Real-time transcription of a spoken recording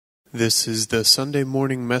This is the Sunday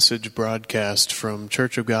morning message broadcast from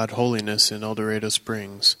Church of God Holiness in El Dorado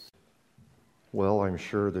Springs. Well, I'm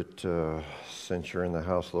sure that since you're in the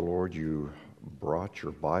house of the Lord, you brought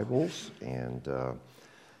your Bibles, and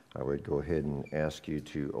I would go ahead and ask you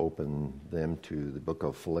to open them to the book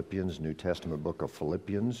of Philippians, New Testament book of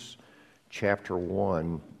Philippians, chapter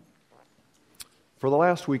 1. For the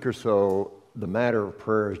last week or so, the matter of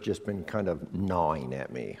prayer has just been kind of gnawing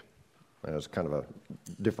at me. It's kind of a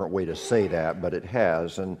different way to say that, but it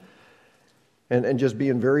has. And just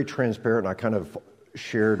being very transparent, I kind of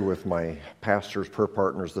shared with my pastor's prayer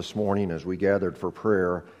partners this morning as we gathered for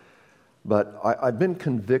prayer. But I've been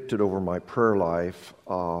convicted over my prayer life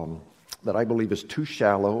that I believe is too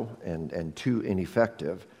shallow and too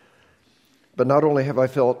ineffective. But not only have I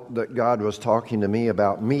felt that God was talking to me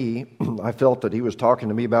about me, I felt that He was talking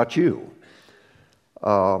to me about you.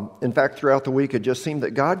 In fact, throughout the week, it just seemed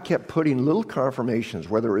that God kept putting little confirmations,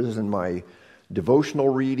 whether it was in my devotional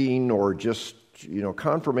reading or just,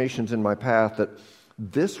 confirmations in my path, that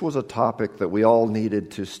this was a topic that we all needed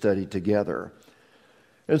to study together.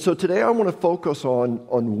 And so today I want to focus on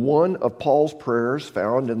one of Paul's prayers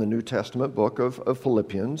found in the New Testament book of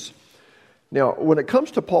Philippians. Now, when it comes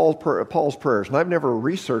to Paul's prayers, and I've never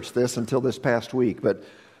researched this until this past week, but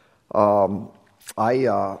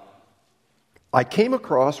I came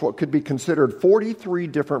across what could be considered 43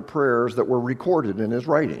 different prayers that were recorded in his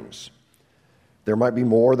writings. There might be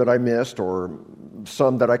more that I missed, or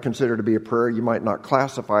some that I consider to be a prayer. You might not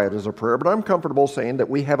classify it as a prayer, but I'm comfortable saying that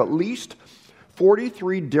we have at least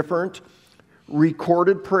 43 different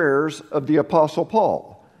recorded prayers of the Apostle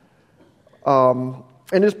Paul.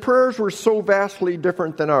 And his prayers were so vastly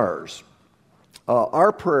different than ours.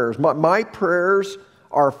 Our prayers, my prayers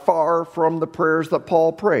are far from the prayers that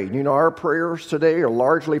Paul prayed. Our prayers today are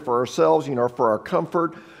largely for ourselves, for our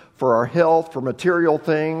comfort, for our health, for material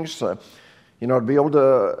things, to be able to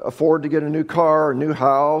afford to get a new car, a new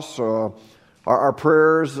house. Our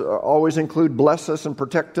prayers always include bless us and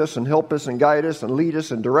protect us and help us and guide us and lead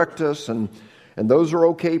us and direct us, and those are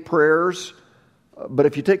okay prayers. But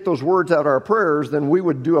if you take those words out of our prayers, then we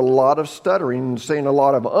would do a lot of stuttering and saying a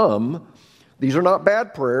lot of These are not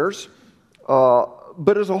bad prayers.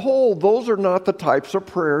 But as a whole, those are not the types of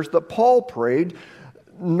prayers that Paul prayed,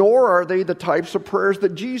 nor are they the types of prayers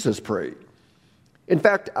that Jesus prayed. In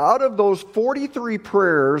fact, out of those 43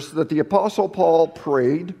 prayers that the Apostle Paul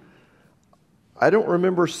prayed, I don't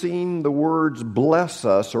remember seeing the words bless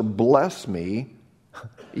us or bless me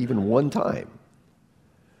even one time.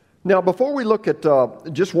 Now, before we look at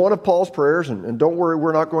just one of Paul's prayers, and don't worry,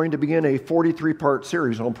 we're not going to begin a 43-part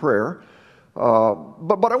series on prayer,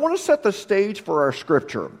 but I want to set the stage for our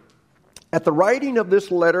scripture. At the writing of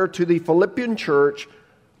this letter to the Philippian church,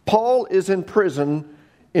 Paul is in prison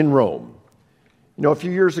in Rome. A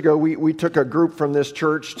few years ago, we took a group from this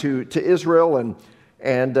church to Israel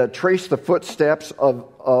and traced the footsteps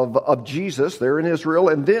of Jesus there in Israel.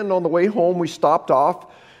 And then on the way home, we stopped off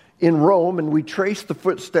in Rome and we traced the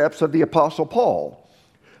footsteps of the Apostle Paul.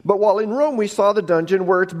 But while in Rome, we saw the dungeon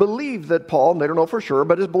where it's believed that Paul, and they don't know for sure,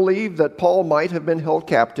 but it's believed that Paul might have been held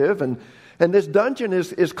captive. And this dungeon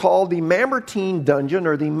is called the Mamertine Dungeon,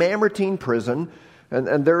 or the Mamertine Prison.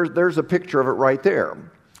 And there's a picture of it right there.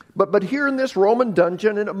 But here in this Roman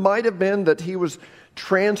dungeon, and it might have been that he was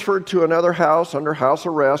transferred to another house under house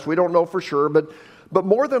arrest. We don't know for sure, but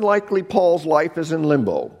more than likely Paul's life is in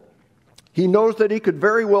limbo. He knows that he could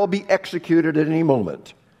very well be executed at any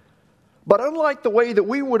moment. But unlike the way that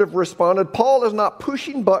we would have responded, Paul is not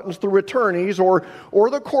pushing buttons through attorneys or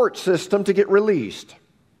the court system to get released.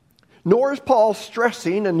 Nor is Paul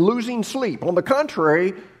stressing and losing sleep. On the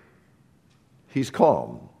contrary, he's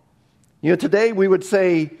calm. Today we would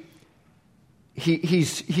say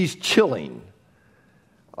he's chilling.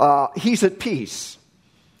 He's at peace.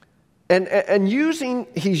 And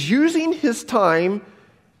he's using his time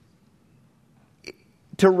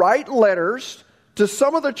to write letters to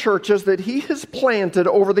some of the churches that he has planted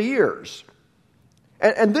over the years.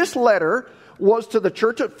 And this letter was to the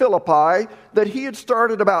church at Philippi that he had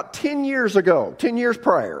started about 10 years ago, 10 years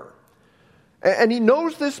prior. And he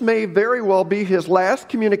knows this may very well be his last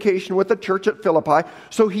communication with the church at Philippi,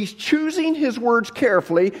 so he's choosing his words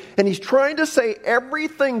carefully, and he's trying to say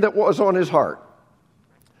everything that was on his heart.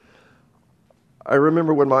 I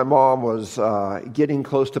remember when my mom was getting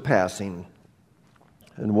close to passing.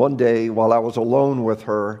 And one day, while I was alone with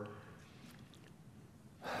her,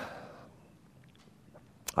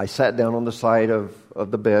 I sat down on the side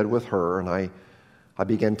of the bed with her, and I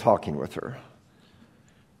began talking with her.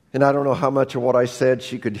 And I don't know how much of what I said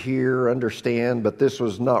she could hear, understand, but this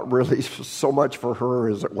was not really so much for her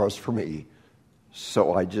as it was for me.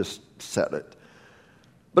 So I just said it.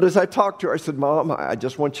 But as I talked to her, I said, Mom, I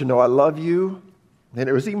just want you to know I love you. And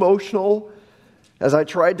it was emotional as I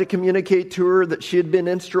tried to communicate to her that she had been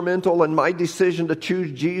instrumental in my decision to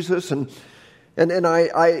choose Jesus. And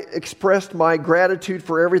I expressed my gratitude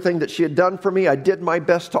for everything that she had done for me. I did my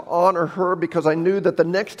best to honor her because I knew that the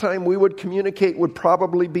next time we would communicate would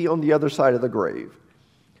probably be on the other side of the grave.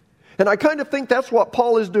 And I kind of think that's what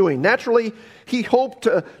Paul is doing. Naturally, he hoped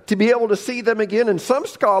to be able to see them again, and some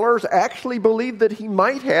scholars actually believe that he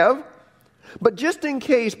might have. But just in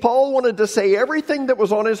case, Paul wanted to say everything that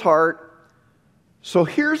was on his heart. So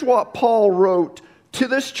here's what Paul wrote to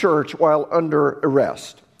this church while under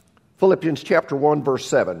arrest. Philippians chapter 1, verse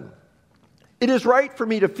 7. It is right for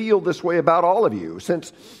me to feel this way about all of you,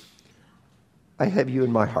 since I have you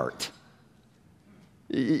in my heart.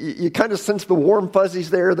 You kind of sense the warm fuzzies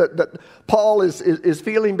there that Paul is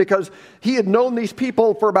feeling, because he had known these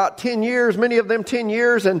people for about 10 years, many of them 10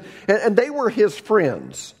 years, and they were his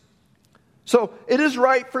friends. So it is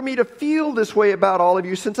right for me to feel this way about all of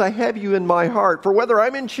you, since I have you in my heart. For whether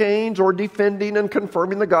I'm in chains or defending and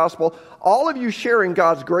confirming the gospel, all of you sharing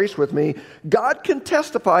God's grace with me, God can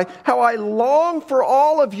testify how I long for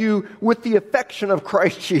all of you with the affection of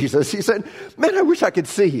Christ Jesus. He said, man, I wish I could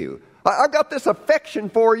see you. I've got this affection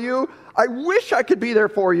for you. I wish I could be there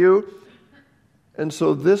for you. And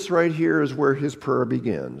so this right here is where his prayer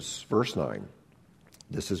begins. Verse 9.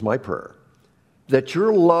 This is my prayer, that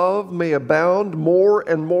your love may abound more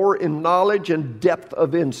and more in knowledge and depth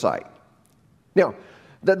of insight. Now,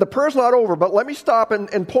 the prayer's not over, but let me stop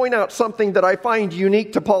and point out something that I find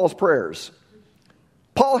unique to Paul's prayers.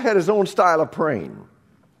 Paul had his own style of praying.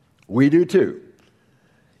 We do too.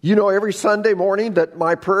 You know, every Sunday morning that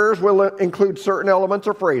my prayers will include certain elements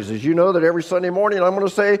or phrases. You know that every Sunday morning I'm going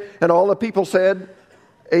to say, and all the people said,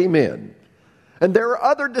 Amen. And there are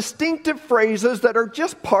other distinctive phrases that are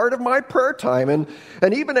just part of my prayer time. And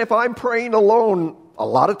even if I'm praying alone, a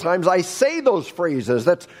lot of times I say those phrases.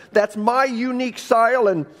 That's my unique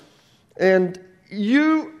style, and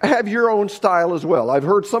you have your own style as well. I've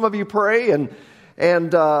heard some of you pray, and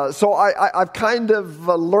so I've kind of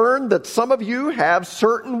learned that some of you have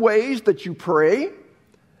certain ways that you pray.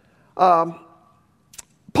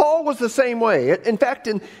 Paul was the same way. In fact,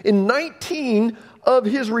 in 19 of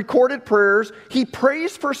his recorded prayers, he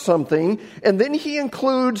prays for something, and then he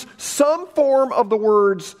includes some form of the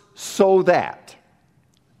words, so that.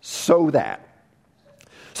 So that.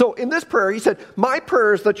 So in this prayer, he said, my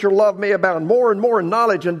prayer is that your love may abound more and more in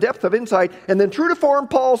knowledge and depth of insight. And then true to form,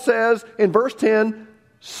 Paul says in verse 10,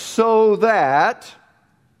 so that,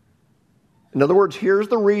 in other words, here's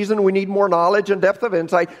the reason we need more knowledge and depth of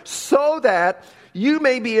insight, so that you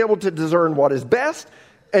may be able to discern what is best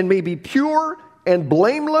and may be pure and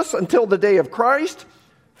blameless until the day of Christ,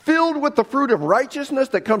 filled with the fruit of righteousness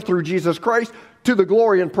that comes through Jesus Christ to the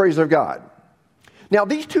glory and praise of God. Now,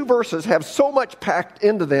 these two verses have so much packed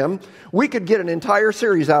into them, we could get an entire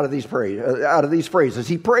series out of these phrases.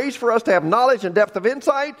 He prays for us to have knowledge and depth of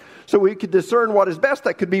insight so we could discern what is best.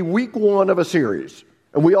 That could be week 1 of a series,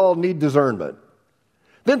 and we all need discernment.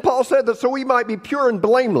 Then Paul said that so we might be pure and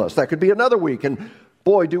blameless. That could be another week, and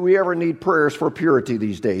boy, do we ever need prayers for purity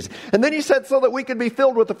these days. And then he said so that we could be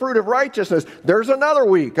filled with the fruit of righteousness. There's another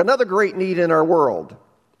week, another great need in our world.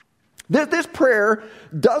 This prayer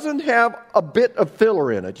doesn't have a bit of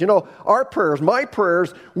filler in it. You know, our prayers, my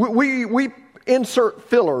prayers, we insert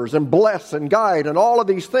fillers and bless and guide and all of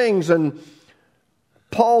these things. And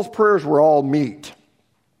Paul's prayers were all meat.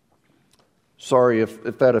 Sorry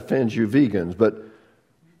if that offends you vegans, but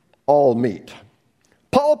all meat.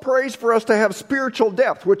 Paul prays for us to have spiritual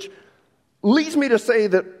depth, which leads me to say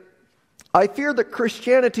that I fear that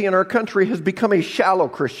Christianity in our country has become a shallow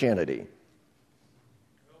Christianity.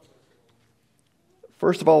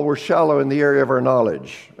 First of all, we're shallow in the area of our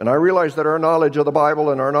knowledge. And I realize that our knowledge of the Bible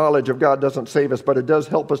and our knowledge of God doesn't save us, but it does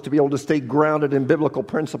help us to be able to stay grounded in biblical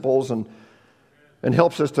principles and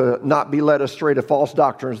helps us to not be led astray to false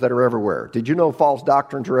doctrines that are everywhere. Did you know false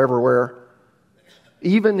doctrines are everywhere?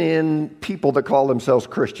 Even in people that call themselves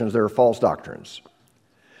Christians, there are false doctrines.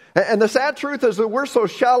 And the sad truth is that we're so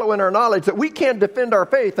shallow in our knowledge that we can't defend our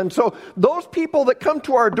faith. And so those people that come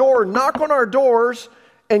to our door, knock on our doors,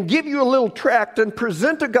 and give you a little tract and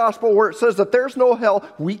present a gospel where it says that there's no hell,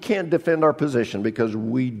 we can't defend our position because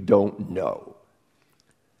we don't know.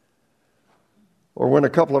 Or when a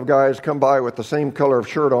couple of guys come by with the same color of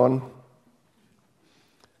shirt on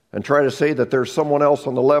and try to say that there's someone else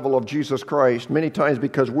on the level of Jesus Christ, many times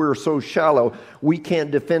because we're so shallow, we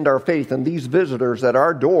can't defend our faith. And these visitors at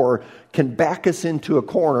our door can back us into a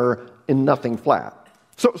corner in nothing flat.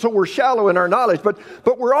 So we're shallow in our knowledge, but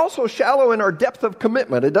we're also shallow in our depth of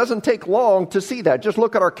commitment. It doesn't take long to see that. Just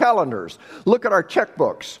look at our calendars, look at our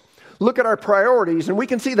checkbooks, look at our priorities, and we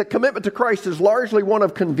can see that commitment to Christ is largely one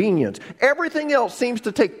of convenience. Everything else seems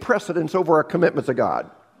to take precedence over our commitment to God.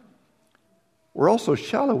 We're also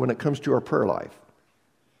shallow when it comes to our prayer life.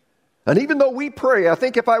 And even though we pray, I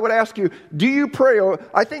think if I would ask you, do you pray?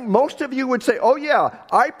 I think most of you would say, oh yeah,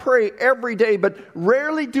 I pray every day, but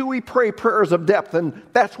rarely do we pray prayers of depth. And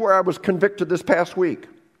that's where I was convicted this past week.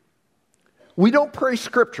 We don't pray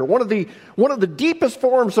Scripture. One of the deepest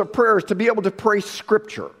forms of prayer is to be able to pray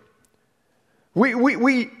Scripture.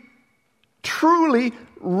 We truly,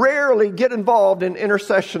 rarely get involved in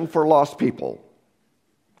intercession for lost people.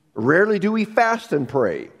 Rarely do we fast and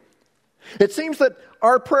pray. It seems that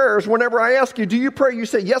our prayers, whenever I ask you, do you pray? You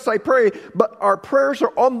say, yes, I pray, but our prayers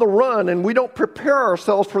are on the run and we don't prepare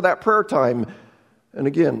ourselves for that prayer time. And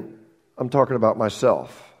again, I'm talking about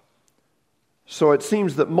myself. So it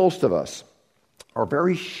seems that most of us are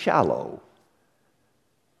very shallow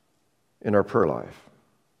in our prayer life.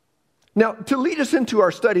 Now, to lead us into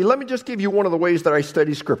our study, let me just give you one of the ways that I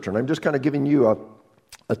study Scripture. And I'm just kind of giving you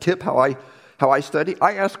a tip how I study.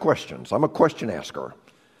 I ask questions. I'm a question asker.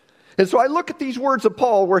 And so I look at these words of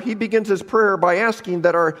Paul where he begins his prayer by asking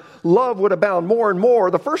that our love would abound more and more.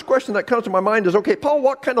 The first question that comes to my mind is, okay, Paul,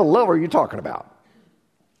 what kind of love are you talking about?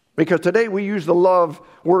 Because today we use the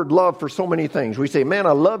word love for so many things. We say, man,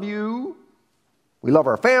 I love you. We love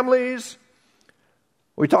our families.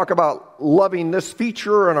 We talk about loving this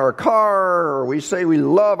feature in our car, or we say we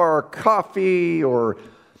love our coffee, or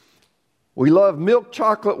we love milk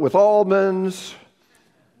chocolate with almonds.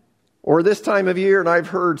 Or this time of year, and I've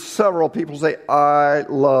heard several people say, I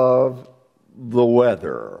love the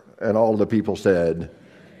weather. And all the people said,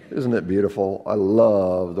 isn't it beautiful? I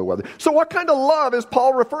love the weather. So what kind of love is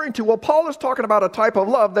Paul referring to? Well, Paul is talking about a type of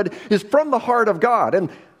love that is from the heart of God. And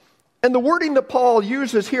the wording that Paul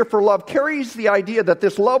uses here for love carries the idea that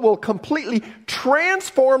this love will completely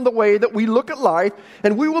transform the way that we look at life,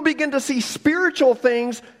 and we will begin to see spiritual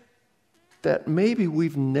things that maybe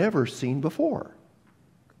we've never seen before.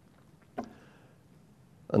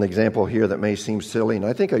 An example here that may seem silly, and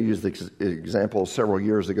I think I used this example several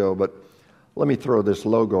years ago, but let me throw this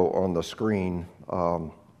logo on the screen. I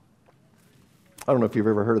don't know if you've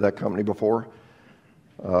ever heard of that company before.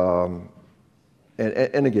 And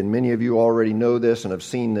again, many of you already know this and have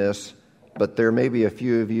seen this, but there may be a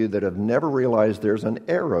few of you that have never realized there's an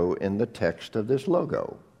arrow in the text of this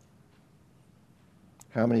logo.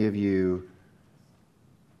 How many of you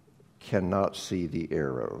cannot see the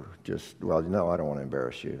arrow? No, I don't want to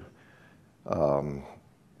embarrass you.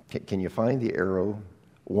 Can you find the arrow?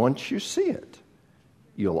 Once you see it,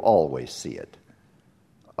 you'll always see it.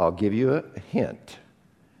 I'll give you a hint.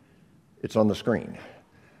 It's on the screen.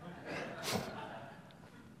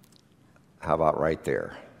 How about right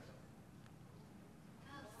there?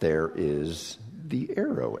 There is the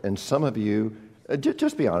arrow. And some of you,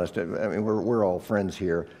 just be honest, I mean, we're all friends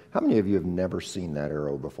here. How many of you have never seen that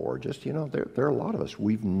arrow before? Just, there are a lot of us.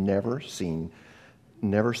 We've never seen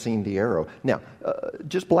the arrow. Now,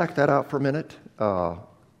 just black that out for a minute. The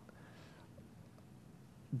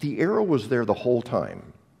arrow was there the whole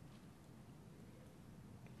time,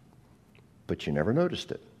 but you never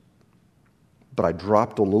noticed it. But I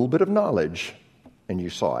dropped a little bit of knowledge, and you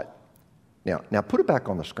saw it. Now put it back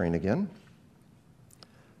on the screen again.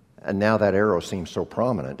 And now that arrow seems so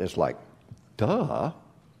prominent. It's like, duh.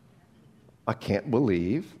 I can't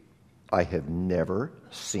believe I have never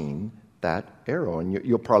seen that arrow. And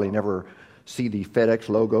you'll probably never see the FedEx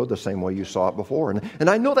logo the same way you saw it before. And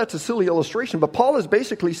I know that's a silly illustration, but Paul is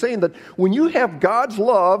basically saying that when you have God's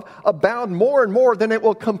love abound more and more, then it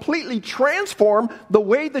will completely transform the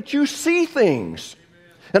way that you see things.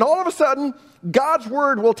 And all of a sudden, God's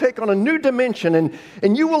word will take on a new dimension,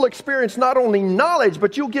 and you will experience not only knowledge,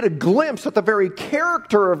 but you'll get a glimpse at the very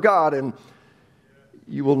character of God. And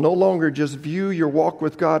you will no longer just view your walk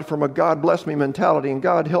with God from a God bless me mentality, and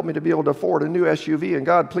God help me to be able to afford a new SUV, and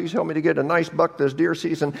God please help me to get a nice buck this deer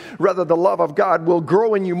season. Rather, the love of God will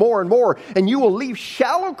grow in you more and more, and you will leave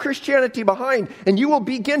shallow Christianity behind, and you will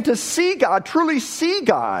begin to see God, truly see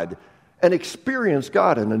God, and experience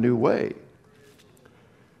God in a new way.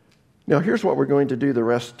 Now, here's what we're going to do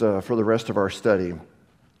for the rest of our study.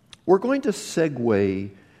 We're going to segue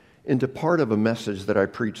into part of a message that I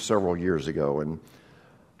preached several years ago, and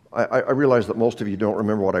I realize that most of you don't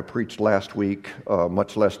remember what I preached last week,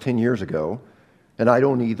 much less 10 years ago, and I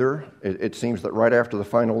don't either. It seems that right after the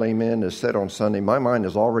final amen is said on Sunday, my mind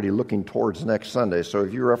is already looking towards next Sunday. So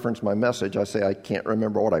if you reference my message, I say I can't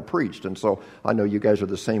remember what I preached, and so I know you guys are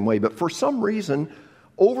the same way. But for some reason,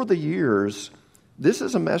 over the years, this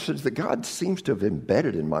is a message that God seems to have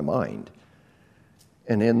embedded in my mind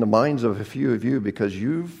and in the minds of a few of you, because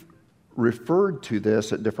you've referred to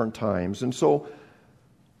this at different times. And so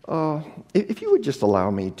if you would just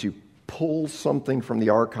allow me to pull something from the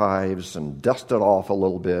archives and dust it off a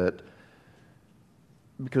little bit,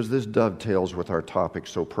 because this dovetails with our topic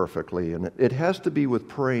so perfectly. And it has to be with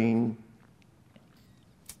praying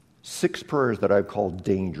 6 prayers that I've called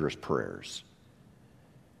dangerous prayers.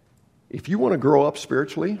 If you want to grow up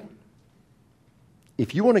spiritually,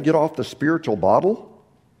 if you want to get off the spiritual bottle,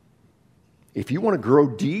 if you want to grow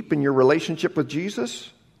deep in your relationship with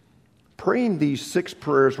Jesus, praying these 6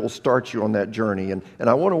 prayers will start you on that journey. And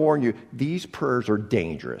I want to warn you, these prayers are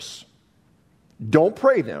dangerous. Don't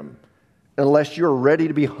pray them unless you're ready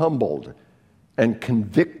to be humbled and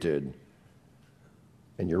convicted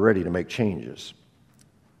and you're ready to make changes.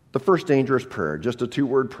 The first dangerous prayer, just a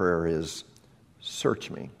 2-word prayer, is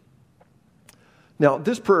search me. Now,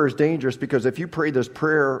 this prayer is dangerous because if you pray this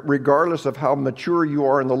prayer, regardless of how mature you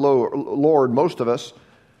are in the Lord, most of us,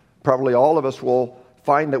 probably all of us, will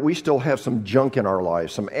find that we still have some junk in our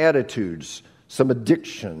lives, some attitudes, some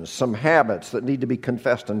addictions, some habits that need to be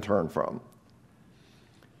confessed and turned from.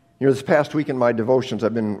 You know, this past week in my devotions,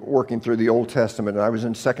 I've been working through the Old Testament, and I was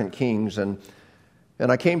in 2 Kings, and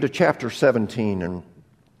I came to chapter 17, and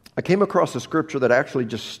I came across a scripture that actually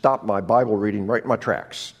just stopped my Bible reading right in my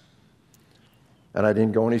tracks. And I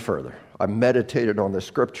didn't go any further. I meditated on the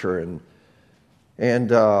scripture, and then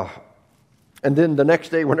the next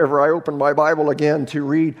day, whenever I opened my Bible again to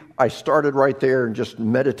read, I started right there and just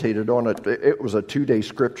meditated on it. It was a 2-day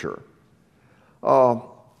scripture.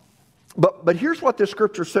 But here's what this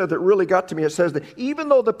scripture said that really got to me. It says that even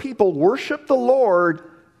though the people worshiped the Lord,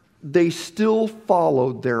 they still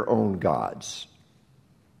followed their own gods.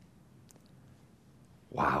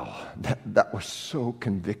 Wow, that was so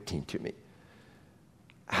convicting to me.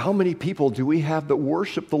 How many people do we have that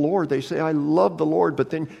worship the Lord? They say, I love the Lord,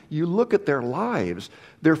 but then you look at their lives,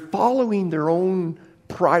 they're following their own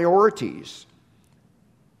priorities,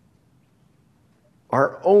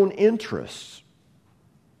 our own interests.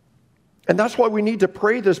 And that's why we need to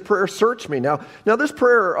pray this prayer, search me. Now this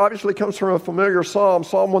prayer obviously comes from a familiar psalm,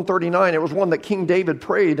 Psalm 139. It was one that King David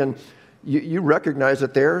prayed, and you recognize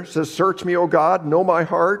it there. It says, search me, O God, know my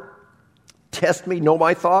heart, test me, know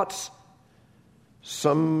my thoughts.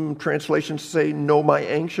 Some translations say, know my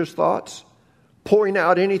anxious thoughts. Point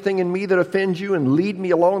out anything in me that offends you and lead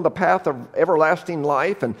me along the path of everlasting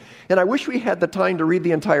life. And I wish we had the time to read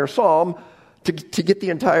the entire psalm to get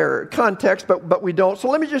the entire context, but we don't. So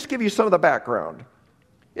let me just give you some of the background.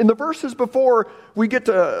 In the verses before we get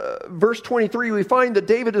to verse 23, we find that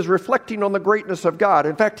David is reflecting on the greatness of God.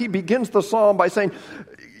 In fact, he begins the psalm by saying,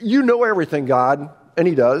 you know everything, God, and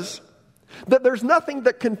he does. That there's nothing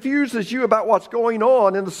that confuses you about what's going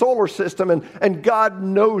on in the solar system, and God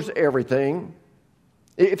knows everything.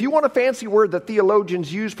 If you want a fancy word that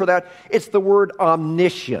theologians use for that, it's the word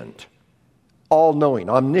omniscient. All-knowing,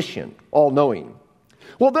 omniscient, all-knowing.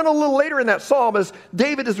 Well, then a little later in that psalm, as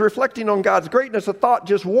David is reflecting on God's greatness, a thought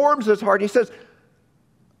just warms his heart. He says,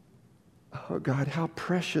 oh God, how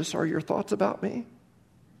precious are your thoughts about me?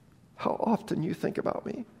 How often you think about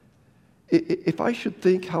me? If I should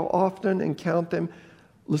think how often and count them,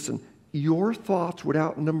 listen, your thoughts would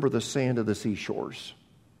outnumber the sand of the seashores.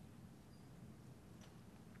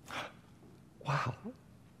 Wow,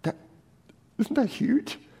 isn't that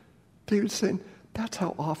huge? David's saying, that's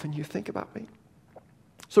how often you think about me.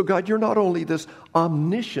 So God, you're not only this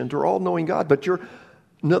omniscient or all-knowing God, but you're,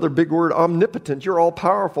 another big word, omnipotent. You're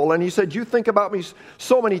all-powerful. And he said, you think about me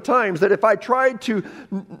so many times that if I tried to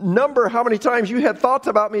number how many times you had thoughts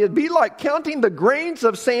about me, it'd be like counting the grains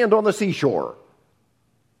of sand on the seashore.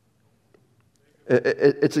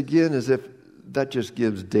 It's again as if that just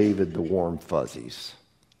gives David the warm fuzzies.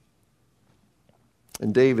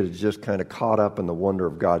 And David is just kind of caught up in the wonder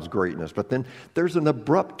of God's greatness. But then there's an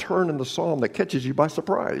abrupt turn in the psalm that catches you by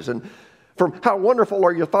surprise. And from how wonderful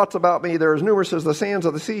are your thoughts about me, they're as numerous as the sands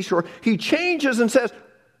of the seashore, he changes and says,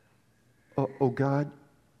 oh God,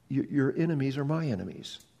 your enemies are my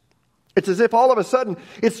enemies. It's as if all of a sudden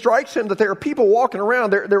it strikes him that there are people walking around,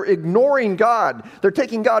 they're ignoring God. They're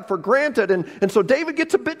taking God for granted. And so David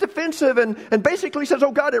gets a bit defensive and basically says,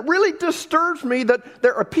 oh God, it really disturbs me that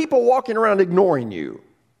there are people walking around ignoring you.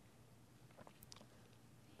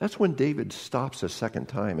 That's when David stops a second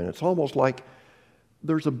time, and it's almost like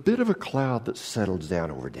there's a bit of a cloud that settles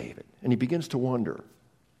down over David, and he begins to wonder.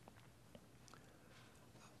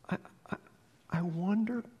 I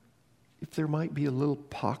wonder if there might be a little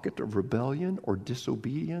pocket of rebellion or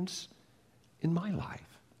disobedience in my life.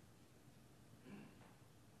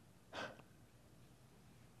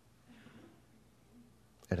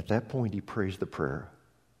 And at that point, he prays the prayer,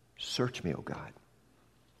 search me, O God.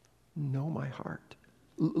 Know my heart.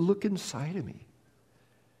 Look inside of me.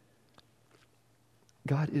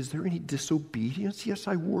 God, is there any disobedience? Yes,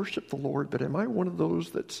 I worship the Lord, but am I one of those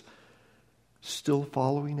that's still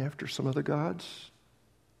following after some other gods?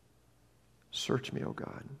 Search me, O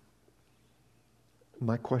God.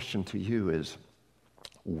 My question to you is,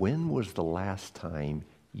 when was the last time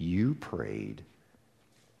you prayed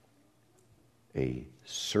a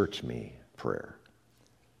search me prayer?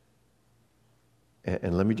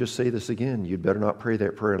 And let me just say this again. You'd better not pray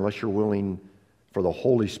that prayer unless you're willing for the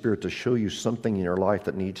Holy Spirit to show you something in your life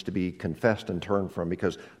that needs to be confessed and turned from.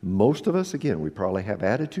 Because most of us, again, we probably have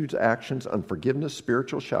attitudes, actions, unforgiveness,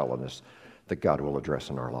 spiritual shallowness that God will address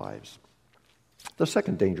in our lives. The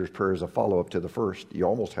second dangerous prayer is a follow-up to the first. You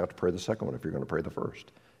almost have to pray the second one if you're going to pray the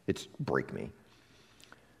first. It's break me.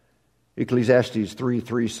 Ecclesiastes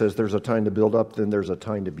 3:3 says there's a time to build up, then there's a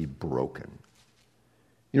time to be broken.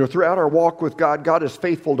 You know, throughout our walk with God, God is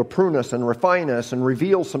faithful to prune us and refine us and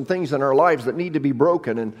reveal some things in our lives that need to be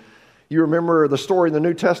broken. And you remember the story in the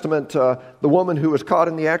New Testament, the woman who was caught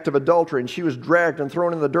in the act of adultery, and she was dragged and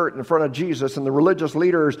thrown in the dirt in front of Jesus. And the religious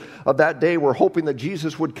leaders of that day were hoping that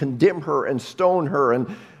Jesus would condemn her and stone her.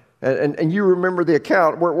 And you remember the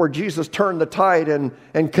account where Jesus turned the tide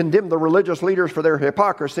and condemned the religious leaders for their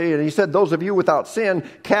hypocrisy. And he said, those of you without sin,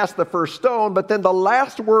 cast the first stone. But then the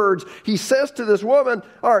last words he says to this woman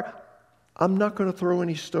are, I'm not going to throw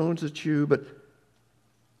any stones at you, but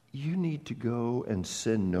you need to go and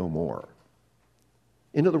sin no more.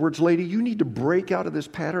 In other words, lady, you need to break out of this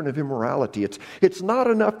pattern of immorality. It's not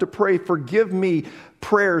enough to pray forgive me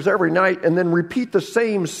prayers every night and then repeat the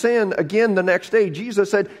same sin again the next day.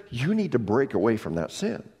 Jesus said, you need to break away from that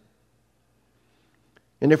sin.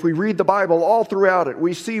 And if we read the Bible all throughout it,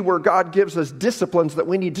 we see where God gives us disciplines that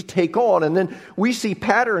we need to take on, and then we see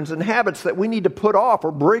patterns and habits that we need to put off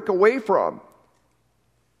or break away from.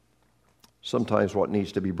 Sometimes what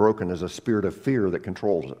needs to be broken is a spirit of fear that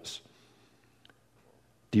controls us.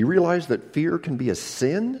 Do you realize that fear can be a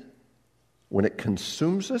sin when it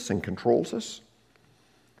consumes us and controls us?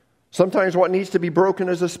 Sometimes what needs to be broken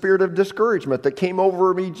is a spirit of discouragement that came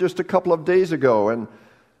over me just a couple of days ago, and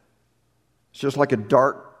it's just like a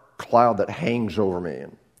dark cloud that hangs over me.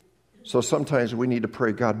 And so sometimes we need to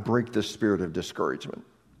pray, God, break this spirit of discouragement.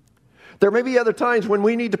 There may be other times when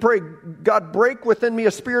we need to pray, God, break within me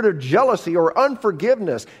a spirit of jealousy or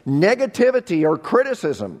unforgiveness, negativity or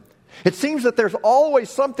criticism. It seems that there's always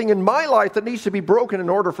something in my life that needs to be broken in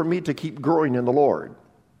order for me to keep growing in the Lord.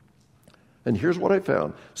 And here's what I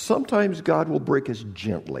found. Sometimes God will break us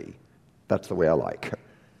gently. That's the way I like.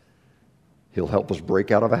 He'll help us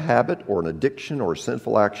break out of a habit or an addiction or a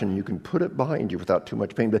sinful action. You can put it behind you without too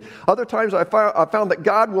much pain. But other times I found that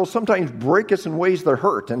God will sometimes break us in ways that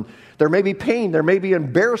hurt. And there may be pain, there may be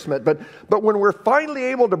embarrassment. But when we're finally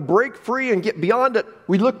able to break free and get beyond it,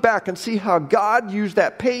 we look back and see how God used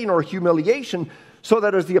that pain or humiliation so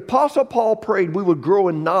that as the Apostle Paul prayed, we would grow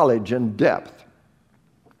in knowledge and depth.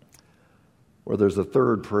 Or there's a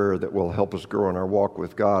third prayer that will help us grow in our walk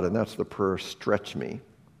with God, and that's the prayer, stretch me.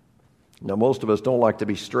 Now, most of us don't like to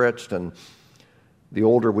be stretched, and the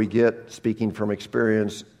older we get, speaking from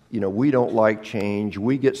experience, we don't like change.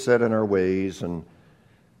 We get set in our ways, and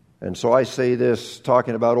so I say this,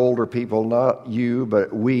 talking about older people, not you,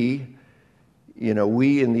 but we.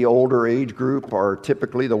 We in the older age group are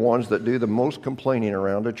typically the ones that do the most complaining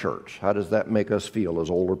around a church. How does that make us feel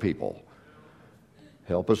as older people?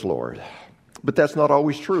 Help us, Lord. But that's not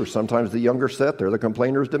always true. Sometimes the younger set, they're the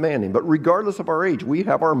complainers demanding. But regardless of our age, we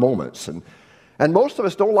have our moments. And most of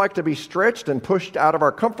us don't like to be stretched and pushed out of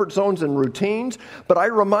our comfort zones and routines. But I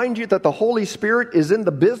remind you that the Holy Spirit is in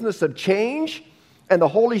the business of change. And the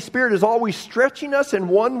Holy Spirit is always stretching us in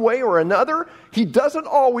one way or another. He doesn't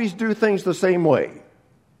always do things the same way.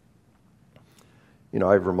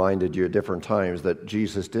 I've reminded you at different times that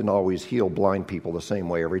Jesus didn't always heal blind people the same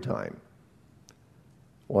way every time.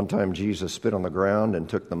 One time Jesus spit on the ground and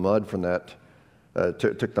took the mud from that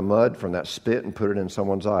spit and put it in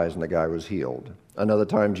someone's eyes, and the guy was healed. Another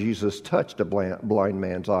time Jesus touched a blind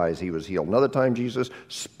man's eyes, he was healed. Another time Jesus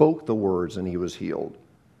spoke the words and he was healed.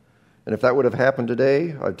 And if that would have happened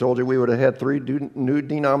today, I told you we would have had 3 new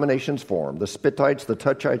denominations formed: the Spitites, the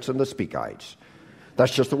Touchites, and the Speakites.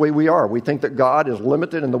 That's just the way we are. We think that God is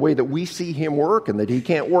limited in the way that we see him work and that he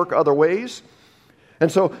can't work other ways.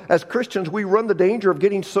 And so, as Christians, we run the danger of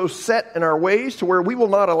getting so set in our ways to where we will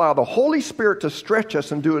not allow the Holy Spirit to stretch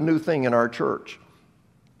us and do a new thing in our church.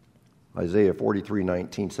 Isaiah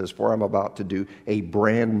 43:19 says, "For I'm about to do a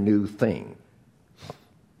brand new thing.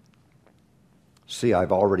 See,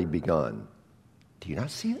 I've already begun. Do you not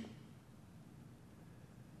see it?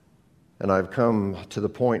 And I've come to the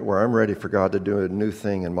point where I'm ready for God to do a new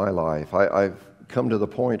thing in my life. I've come to the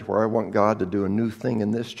point where I want God to do a new thing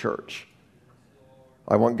in this church.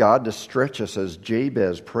 I want God to stretch us as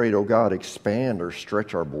Jabez prayed, oh God, expand or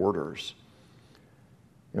stretch our borders.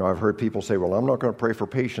 You know, I've heard people say, well, I'm not going to pray for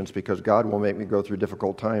patience because God will make me go through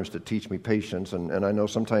difficult times to teach me patience. And I know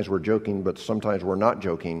sometimes we're joking, but sometimes we're not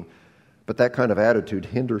joking. But that kind of attitude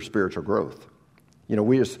hinders spiritual growth. You know,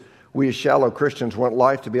 we as shallow Christians want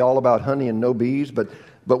life to be all about honey and no bees, but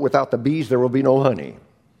without the bees there will be no honey.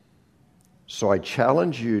 So I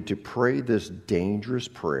challenge you to pray this dangerous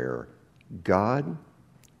prayer. God,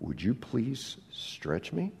 would you please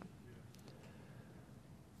stretch me?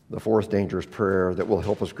 The fourth dangerous prayer that will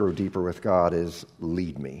help us grow deeper with God is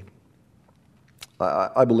lead me.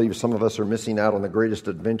 I believe some of us are missing out on the greatest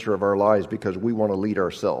adventure of our lives because we want to lead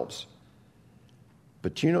ourselves.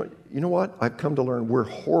 But you know what? I've come to learn we're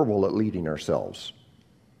horrible at leading ourselves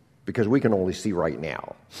because we can only see right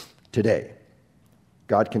now, today.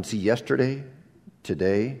 God can see yesterday,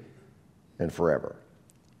 today, and forever.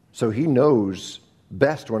 So He knows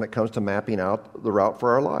best when it comes to mapping out the route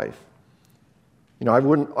for our life. You know, I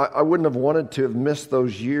wouldn't have wanted to have missed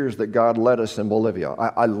those years that God led us in Bolivia.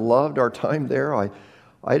 I loved our time there. I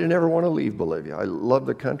didn't ever want to leave Bolivia. I loved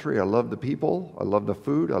the country. I loved the people. I loved the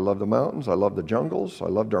food. I loved the mountains. I loved the jungles. I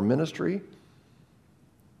loved our ministry.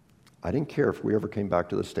 I didn't care if we ever came back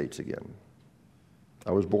to the States again.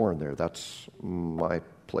 I was born there. That's my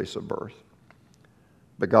place of birth.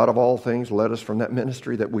 But God of all things led us from that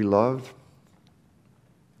ministry that we loved.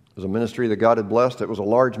 It was a ministry that God had blessed. It was a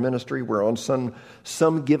large ministry where on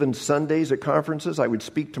some given Sundays at conferences, I would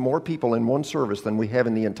speak to more people in one service than we have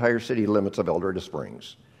in the entire city limits of El Dorado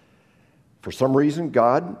Springs. For some reason,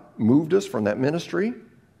 God moved us from that ministry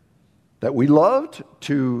that we loved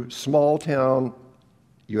to small town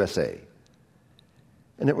USA.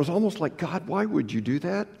 And it was almost like, God, why would you do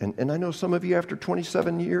that? And I know some of you after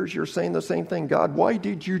 27 years, you're saying the same thing. God, why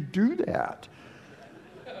did you do that?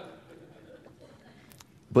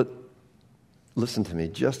 But listen to me,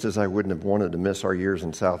 just as I wouldn't have wanted to miss our years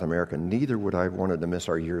in South America, neither would I have wanted to miss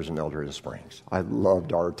our years in El Dorado Springs. I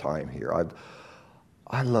loved our time here.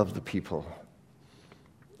 I love the people.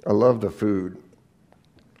 I love the food.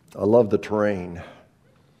 I love the terrain.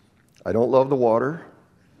 I don't love the water.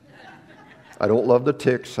 I don't love the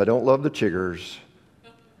ticks. I don't love the chiggers.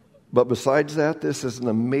 But besides that, this is an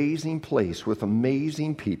amazing place with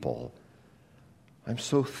amazing people. I'm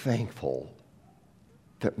so thankful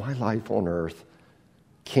that my life on earth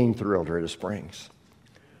came through El Dorado Springs.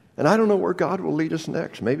 And I don't know where God will lead us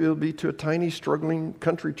next. Maybe it'll be to a tiny, struggling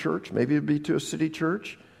country church. Maybe it'll be to a city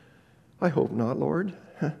church. I hope not, Lord.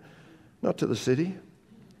 Not to the city.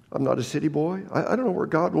 I'm not a city boy. I don't know where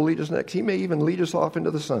God will lead us next. He may even lead us off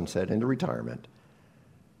into the sunset, into retirement.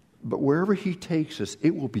 But wherever He takes us,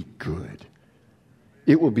 it will be good.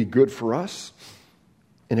 It will be good for us,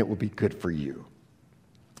 and it will be good for you.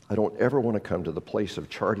 I don't ever want to come to the place of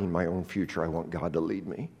charting my own future. I want God to lead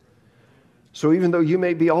me. So even though you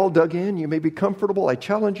may be all dug in, you may be comfortable, I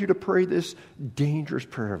challenge you to pray this dangerous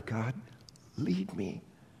prayer of God, lead me.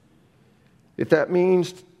 If that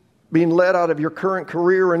means being led out of your current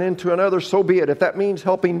career and into another, so be it. If that means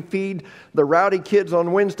helping feed the rowdy kids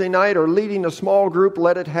on Wednesday night or leading a small group,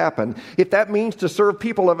 let it happen. If that means to serve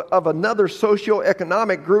people of another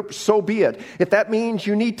socioeconomic group, so be it. If that means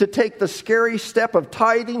you need to take the scary step of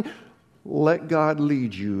tithing, let God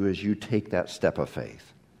lead you as you take that step of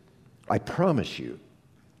faith. I promise you,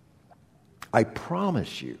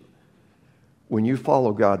 when you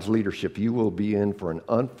follow God's leadership, you will be in for an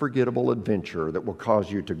unforgettable adventure that will cause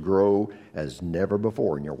you to grow as never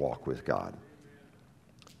before in your walk with God.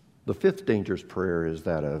 The fifth dangerous prayer is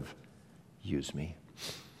that of, use me.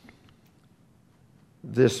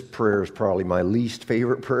 This prayer is probably my least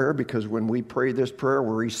favorite prayer because when we pray this prayer,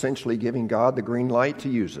 we're essentially giving God the green light to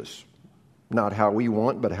use us. Not how we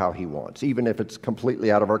want, but how He wants, even if it's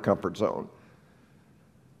completely out of our comfort zone.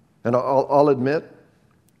 And I'll admit,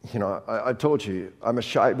 you know, I told you, I'm a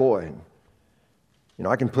shy boy. You know,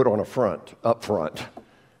 I can put on up front,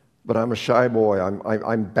 but I'm a shy boy.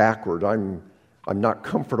 I'm backward. I'm not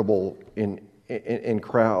comfortable in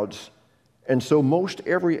crowds. And so most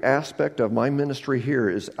every aspect of my ministry here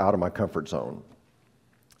is out of my comfort zone.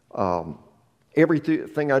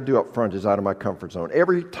 Everything I do up front is out of my comfort zone.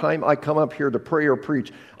 Every time I come up here to pray or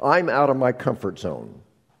preach, I'm out of my comfort zone.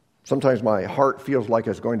 Sometimes my heart feels like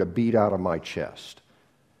it's going to beat out of my chest.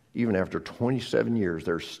 Even after 27 years,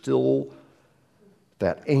 there's still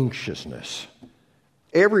that anxiousness.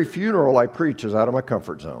 Every funeral I preach is out of my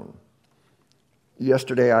comfort zone.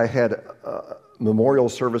 Yesterday I had memorial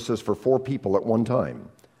services for 4 people at one time.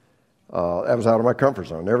 That was out of my comfort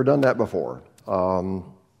zone. Never done that before.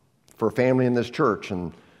 For a family in this church,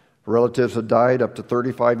 and relatives had died up to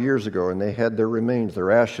 35 years ago, and they had their remains,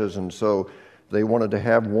 their ashes, and so they wanted to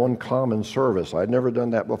have one common service. I'd never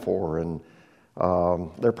done that before, and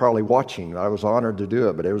they're probably watching. I was honored to do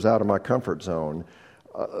it, but it was out of my comfort zone.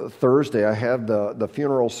 Thursday, I had the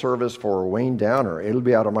funeral service for Wayne Downer. It'll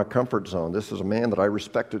be out of my comfort zone. This is a man that I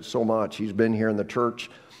respected so much. He's been here in the church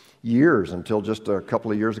years until just a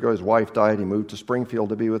couple of years ago. His wife died. He moved to Springfield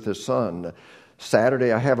to be with his son.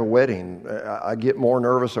 Saturday, I have a wedding. I get more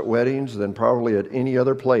nervous at weddings than probably at any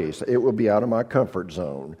other place. It will be out of my comfort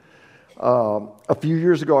zone. A few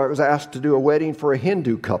years ago, I was asked to do a wedding for a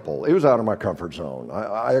Hindu couple. It was out of my comfort zone.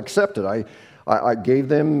 I accepted. I gave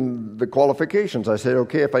them the qualifications. I said,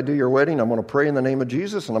 okay, if I do your wedding, I'm going to pray in the name of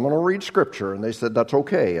Jesus, and I'm going to read Scripture. And they said, that's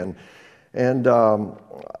okay. And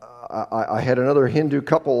I had another Hindu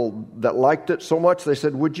couple that liked it so much, they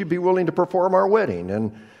said, would you be willing to perform our wedding?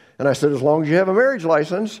 And I said, as long as you have a marriage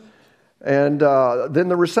license. And then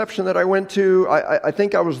the reception that I went to, I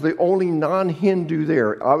think I was the only non-Hindu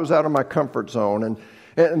there. I was out of my comfort zone.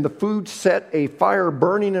 And the food set a fire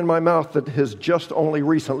burning in my mouth that has just only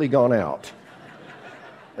recently gone out.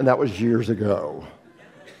 And that was years ago.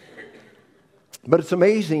 But it's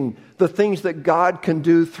amazing the things that God can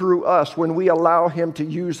do through us when we allow Him to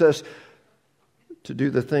use us to do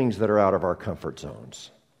the things that are out of our comfort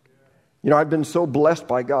zones. You know, I've been so blessed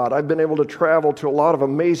by God. I've been able to travel to a lot of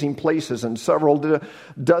amazing places in several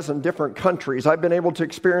dozen different countries. I've been able to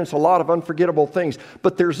experience a lot of unforgettable things.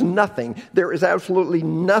 But there is absolutely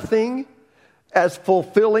nothing as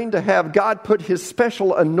fulfilling to have God put His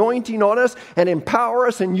special anointing on us and empower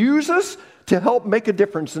us and use us to help make a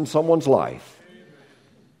difference in someone's life.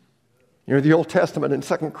 You know, the Old Testament in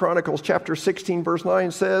 2 Chronicles chapter 16, verse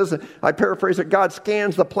 9 says, I paraphrase it, God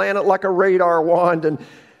scans the planet like a radar wand,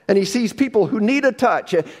 and He sees people who need a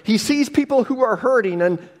touch. He sees people who are hurting.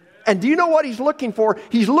 And do you know what He's looking for?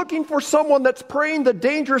 He's looking for someone that's praying the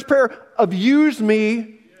dangerous prayer of use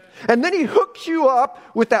me. And then He hooks you up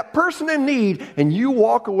with that person in need, and you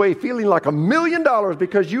walk away feeling like $1 million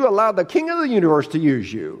because you allowed the King of the universe to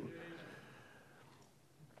use you.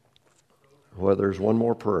 Well, there's one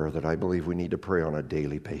more prayer that I believe we need to pray on a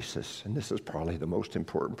daily basis. And this is probably the most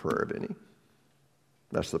important prayer of any.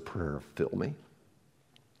 That's the prayer of fill me.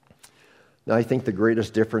 Now, I think the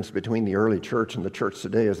greatest difference between the early church and the church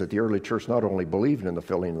today is that the early church not only believed in the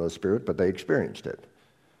filling of the Spirit, but they experienced it.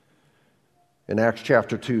 In Acts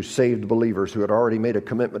chapter 2, saved believers who had already made a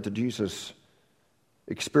commitment to Jesus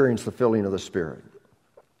experienced the filling of the Spirit.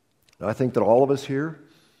 Now, I think that all of us here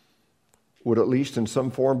would at least in some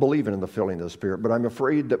form believe in the filling of the Spirit. But I'm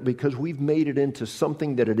afraid that because we've made it into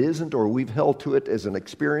something that it isn't, or we've held to it as an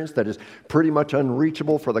experience that is pretty much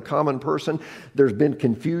unreachable for the common person, there's been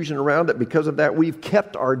confusion around it. Because of that, we've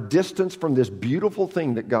kept our distance from this beautiful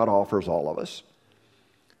thing that God offers all of us.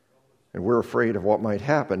 And we're afraid of what might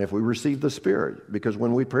happen if we receive the Spirit. Because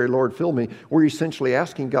when we pray, Lord, fill me, we're essentially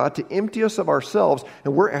asking God to empty us of ourselves,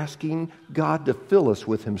 and we're asking God to fill us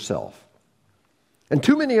with Himself. And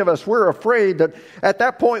too many of us, we're afraid that at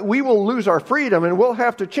that point we will lose our freedom and we'll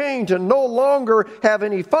have to change and no longer have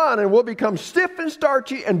any fun, and we'll become stiff and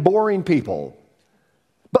starchy and boring people.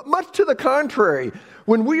 But much to the contrary,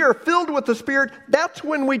 when we are filled with the Spirit, that's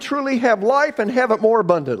when we truly have life and have it more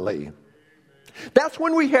abundantly. That's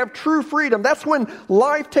when we have true freedom. That's when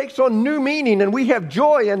life takes on new meaning and we have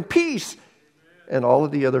joy and peace and all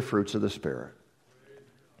of the other fruits of the Spirit.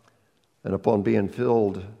 And upon being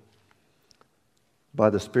filled by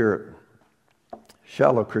the Spirit,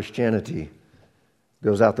 shallow Christianity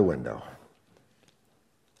goes out the window.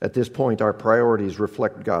 At this point, our priorities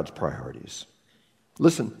reflect God's priorities.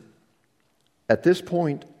 Listen, at this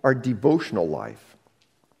point, our devotional life,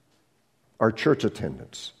 our church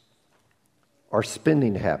attendance, our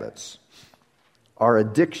spending habits, our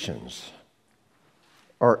addictions,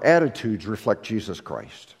 our attitudes reflect Jesus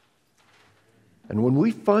Christ. And when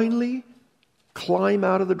we finally climb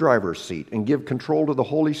out of the driver's seat and give control to the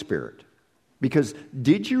Holy Spirit, because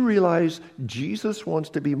did you realize Jesus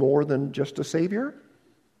wants to be more than just a Savior?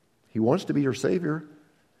 He wants to be your Savior.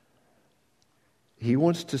 He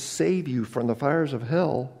wants to save you from the fires of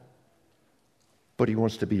hell, but He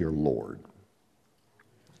wants to be your Lord.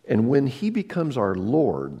 And when He becomes our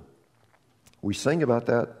Lord, we sang about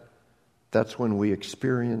that, that's when we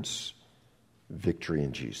experience victory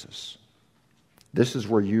in Jesus. This is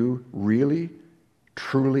where you really,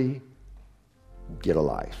 truly get a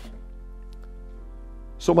life.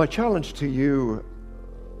 So my challenge to you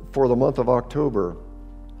for the month of October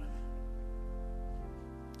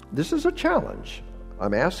this is a challenge.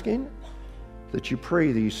 I'm asking that you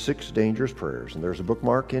pray these 6 dangerous prayers. And there's a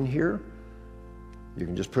bookmark in here. You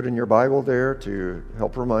can just put in your Bible there to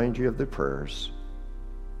help remind you of the prayers.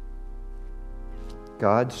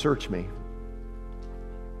 God, search me.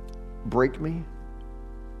 Break me.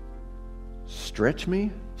 Stretch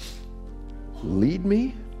me. Lead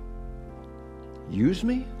me. Use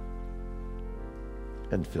me.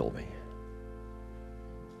 And fill me.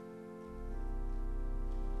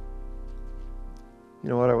 You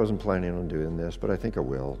know what? I wasn't planning on doing this, but I think I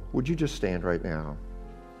will. Would you just stand right now?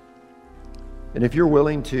 And if you're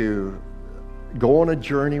willing to go on a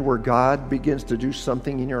journey where God begins to do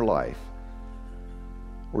something in your life,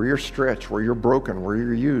 where you're stretched, where you're broken, where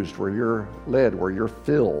you're used, where you're led, where you're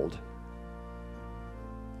filled,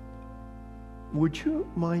 would you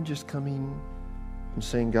mind just coming and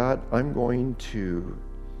saying, God, I'm going to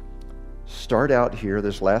start out here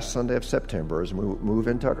this last Sunday of September as we move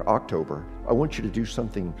into October. I want you to do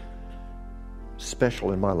something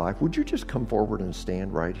special in my life. Would you just come forward and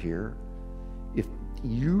stand right here? If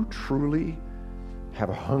you truly have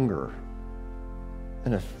a hunger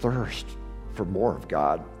and a thirst for more of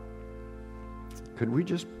God, could we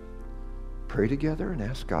just pray together and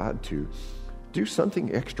ask God to do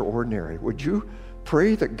something extraordinary? Would you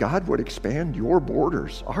pray that God would expand your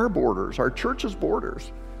borders, our church's borders?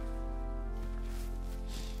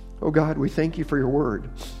 Oh God, we thank you for your word.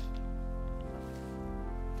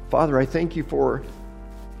 Father, I thank you for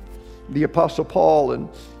the Apostle Paul and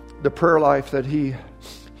the prayer life that he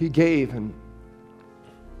gave and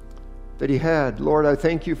that he had. Lord, I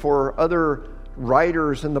thank you for other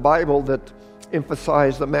writers in the Bible that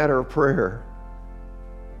emphasize the matter of prayer.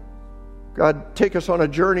 God, take us on a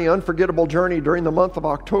journey, unforgettable journey during the month of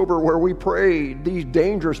October where we pray these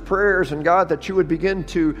dangerous prayers, and God, that you would begin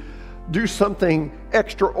to do something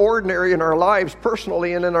extraordinary in our lives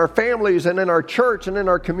personally and in our families and in our church and in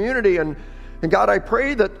our community. And God, I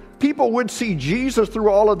pray that people would see Jesus through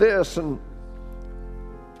all of this. And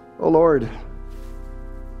oh Lord,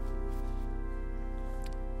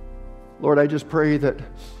 I just pray that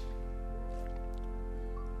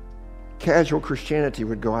casual Christianity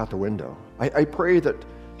would go out the window. I pray that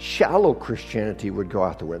shallow Christianity would go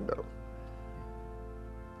out the window.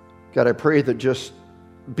 God, I pray that just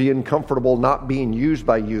being comfortable not being used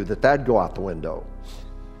by you, that'd go out the window.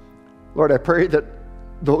 Lord, I pray that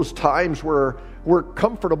those times where we're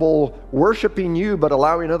comfortable worshiping you but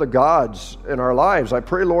allowing other gods in our lives, I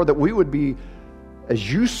pray, Lord, that we would be,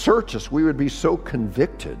 as you search us, we would be so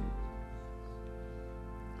convicted.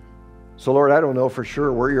 So, Lord, I don't know for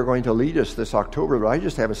sure where you're going to lead us this October, but I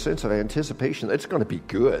just have a sense of anticipation that it's going to be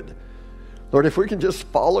good. Lord, if we can just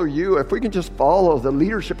follow you, if we can just follow the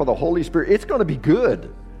leadership of the Holy Spirit, it's going to be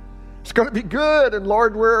good. It's going to be good. And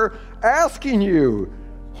Lord, we're asking you,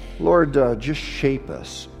 Lord, just shape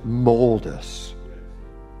us, mold us.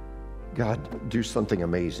 God, do something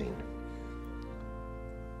amazing.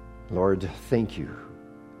 Lord, thank you.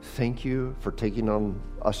 Thank you for taking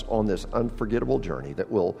us on this unforgettable journey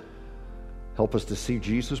that will help us to see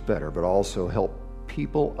Jesus better, but also help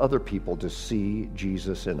other people to see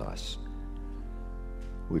Jesus in us.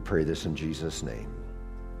 We pray this in Jesus' name.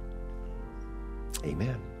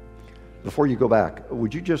 Amen. Before you go back,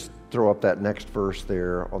 would you just throw up that next verse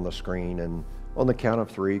there on the screen? And on the count of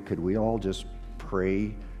 3, could we all just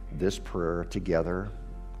pray this prayer together?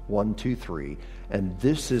 1, 2, 3. And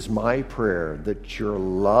this is my prayer, that your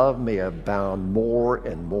love may abound more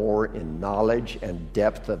and more in knowledge and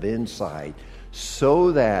depth of insight,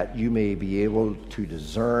 so that you may be able to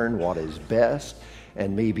discern what is best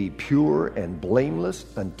and may be pure and blameless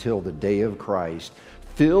until the day of Christ,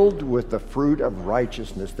 filled with the fruit of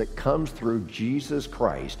righteousness that comes through Jesus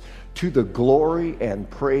Christ, to the glory and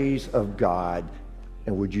praise of God.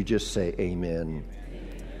 And would you just say amen?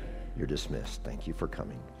 You're dismissed. Thank you for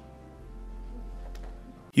coming.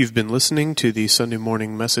 You've been listening to the Sunday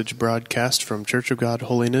morning message broadcast from Church of God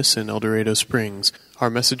Holiness in El Dorado Springs. Our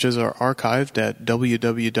messages are archived at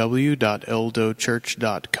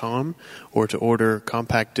www.eldochurch.com, or to order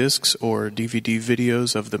compact discs or DVD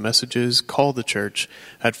videos of the messages, call the church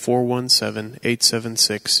at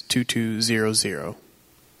 417-876-2200.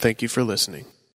 Thank you for listening.